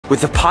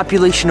With a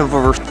population of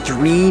over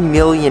 3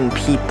 million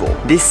people,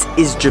 this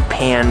is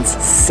Japan's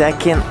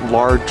second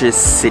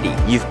largest city.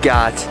 You've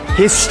got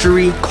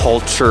history,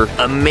 culture,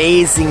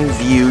 amazing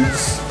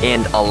views,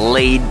 and a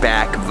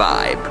laid-back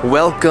vibe.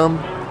 Welcome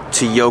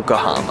to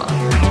Yokohama.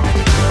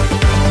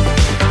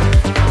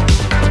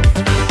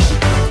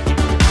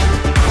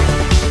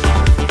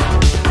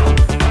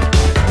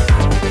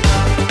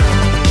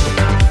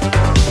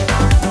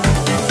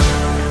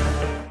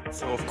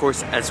 Of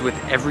course, as with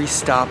every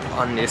stop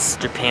on this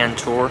Japan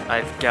tour,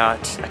 I've got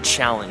a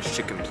challenge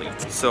to complete.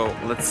 So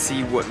let's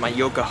see what my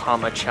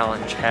Yokohama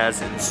challenge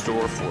has in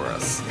store for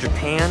us.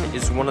 Japan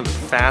is one of the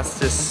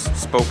fastest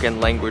spoken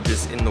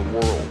languages in the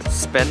world.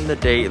 Spend the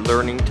day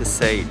learning to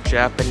say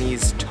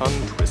Japanese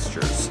tongue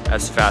twisters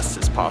as fast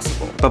as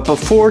possible. But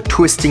before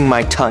twisting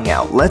my tongue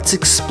out, let's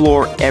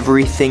explore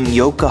everything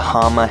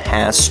Yokohama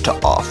has to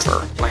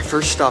offer. My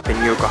first stop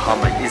in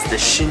Yokohama is the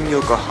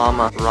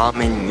Shin-Yokohama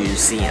Ramen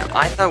Museum.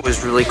 I thought it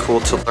was really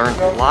cool to learn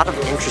a lot of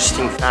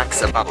interesting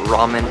facts about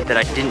ramen that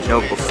I didn't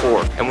know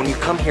before. And when you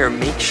come here,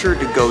 make sure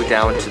to go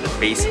down to the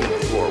basement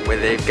floor where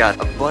they've got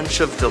a bunch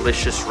of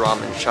delicious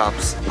ramen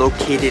shops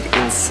located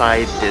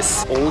inside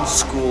this old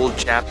school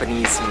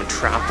Japanese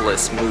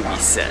metropolis movie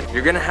set.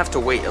 You're gonna have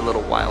to wait a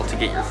little while to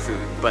get your food,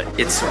 but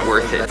it's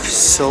worth it.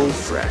 So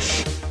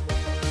fresh.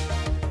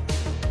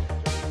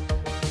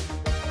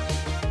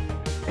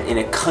 In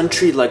a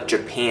country like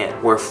Japan,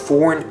 where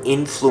foreign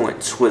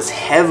influence was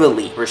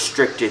heavily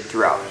restricted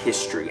throughout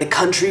history, the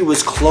country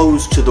was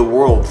closed to the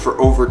world for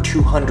over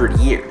 200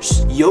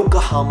 years.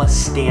 Yokohama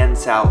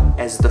stands out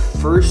as the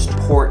first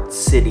port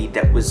city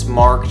that was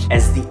marked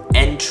as the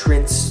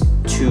entrance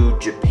to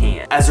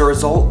Japan. As a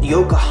result,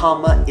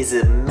 Yokohama is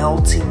a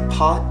melting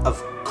pot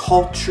of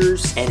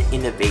cultures and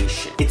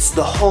innovation. It's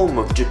the home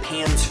of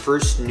Japan's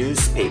first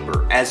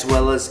newspaper, as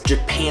well as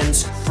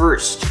Japan's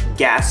first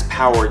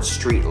gas-powered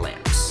street lamps.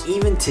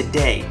 Even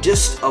today,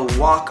 just a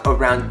walk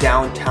around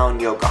downtown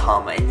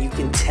Yokohama and you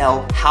can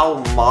tell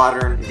how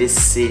modern this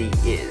city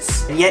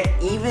is. And yet,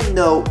 even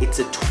though it's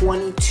a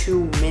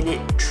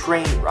 22-minute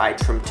train ride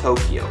from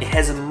Tokyo, it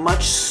has a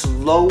much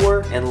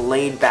slower and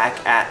laid-back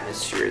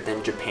atmosphere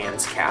than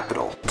Japan's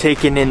capital.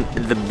 Taking in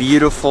the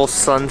beautiful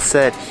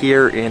sunset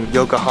here in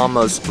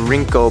Yokohama's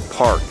Rinko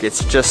Park.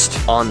 It's just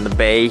on the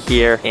bay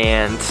here,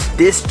 and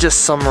this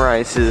just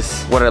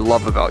summarizes what I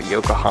love about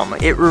Yokohama.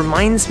 It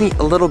reminds me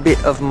a little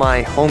bit of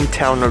my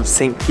hometown of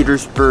St.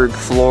 Petersburg,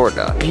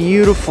 Florida.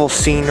 Beautiful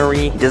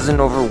scenery, doesn't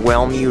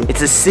overwhelm you.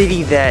 It's a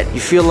city that you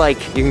feel like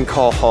you can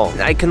call home.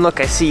 I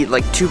see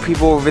like 2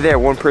 people over there,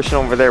 1 person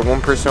over there,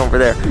 1 person over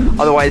there.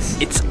 Otherwise,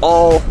 it's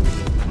all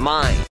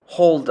mine.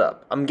 Hold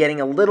up, I'm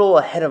getting a little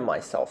ahead of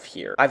myself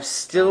here. I've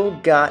still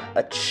got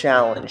a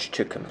challenge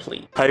to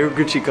complete. 早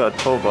口言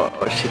葉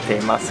を知って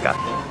いますか？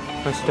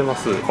知ってま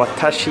す。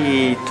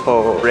私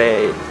と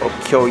例を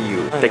共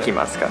有でき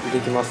ますか？で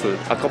きます。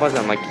赤パジ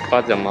ャマ、黄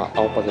パジャマ、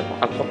青パジャ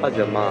マ、赤パジ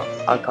ャマ、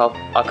赤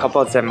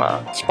パジャ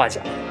マ、黄パジ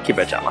ャマ、黄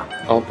パジャマ、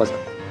青パジャ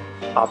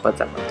マ、青パ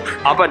ジャマ、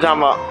青パジャ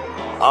マ、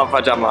青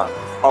パジャマ。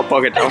青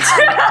パジャマ。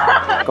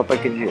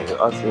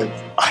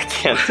I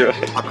can't do it.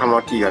 赤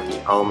巻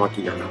紙、青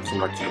巻紙、黄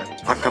巻紙。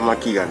赤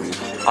巻紙。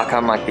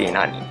赤巻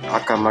何？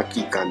赤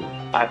巻紙。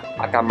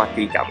赤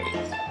巻紙。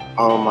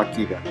青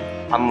巻紙。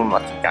青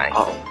巻紙。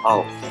青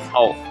巻紙。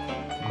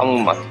青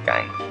巻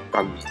紙。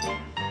黄巻紙。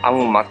黄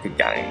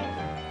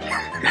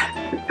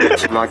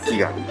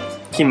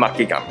巻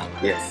紙。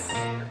Yes.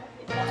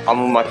 青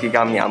巻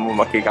紙、青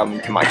巻紙、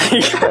黄巻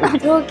紙。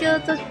東京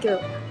特許。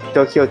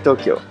東京特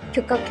許。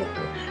許可局。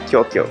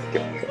生麦、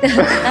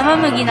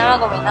生米、生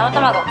卵、生麦、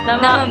生麦、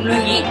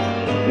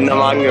生麦、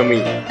生麦、生麦、生麦、生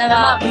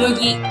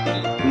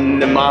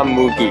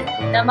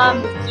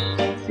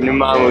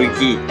米、生米、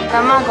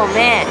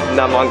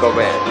生米、生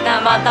卵。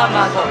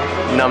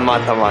生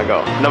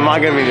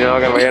組、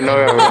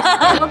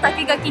この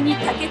竹垣に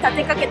竹立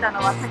てかけたの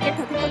は竹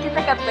立てかけ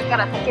たかったか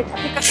ら竹立て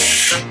かけた。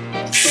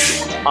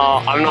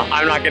Oh, I'm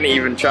not gonna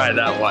even try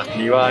that one.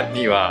 庭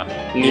鳥が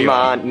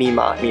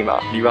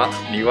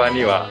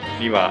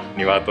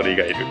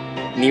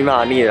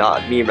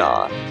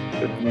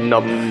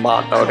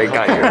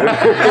いる。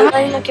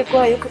隣の客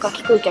はよくかき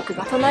食う客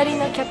が。隣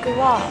の客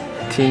は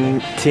テ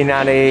ィ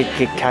ナレ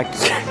客。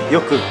よ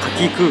くか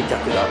き食う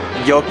客だ。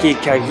よき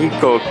かき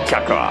食う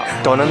客は。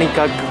隣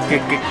か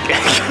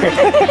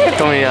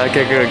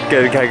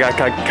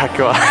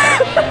客は。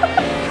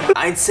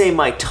I'd say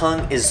my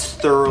tongue is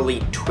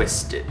thoroughly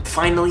twisted.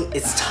 Finally,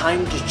 it's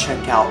time to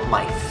check out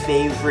my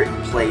favorite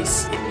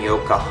place in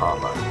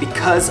Yokohama.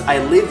 Because I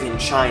live in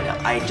China,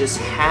 I just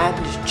had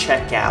to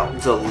check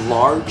out the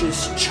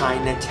largest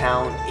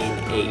Chinatown in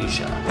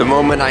Asia. The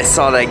moment I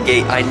saw that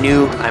gate, I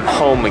knew I'm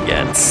home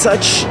again.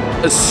 Such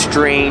a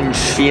strange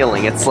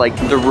feeling. It's like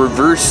the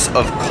reverse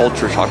of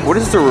culture shock. What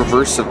is the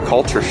reverse of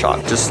culture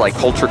shock? Just like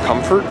culture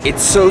comfort?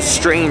 It's so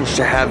strange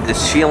to have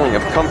this feeling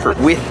of comfort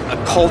with a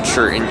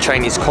culture in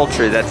Chinese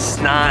culture that's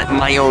not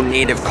my own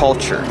native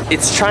culture.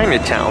 It's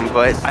Chinatown,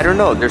 but I don't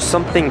know, there's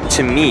something,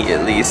 to me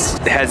at least,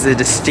 that has a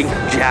distinct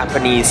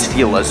Japanese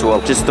feel as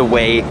well. Just the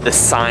way the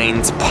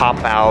signs pop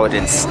out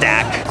and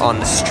stack on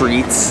the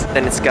streets.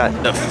 Then it's got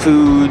the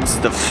foods,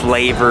 the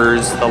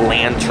flavors, the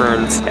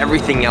lanterns,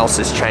 everything else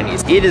is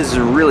Chinese. It is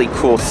a really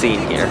cool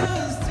scene here.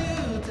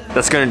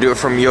 That's gonna do it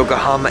from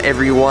Yokohama,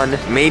 everyone.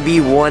 Maybe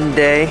one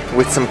day,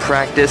 with some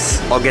practice,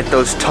 I'll get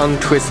those tongue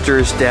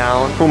twisters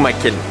down. Who am I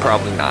kidding?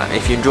 Probably not.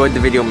 If you enjoyed the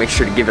video, make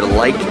sure to give it a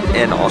like,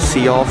 and I'll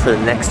see y'all for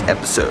the next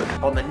episode.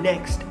 On the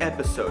next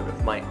episode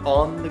of my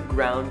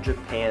on-the-ground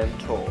Japan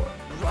tour.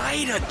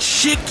 Ride a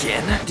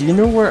chicken? Do you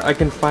know where I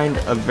can find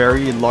a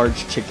very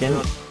large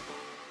chicken?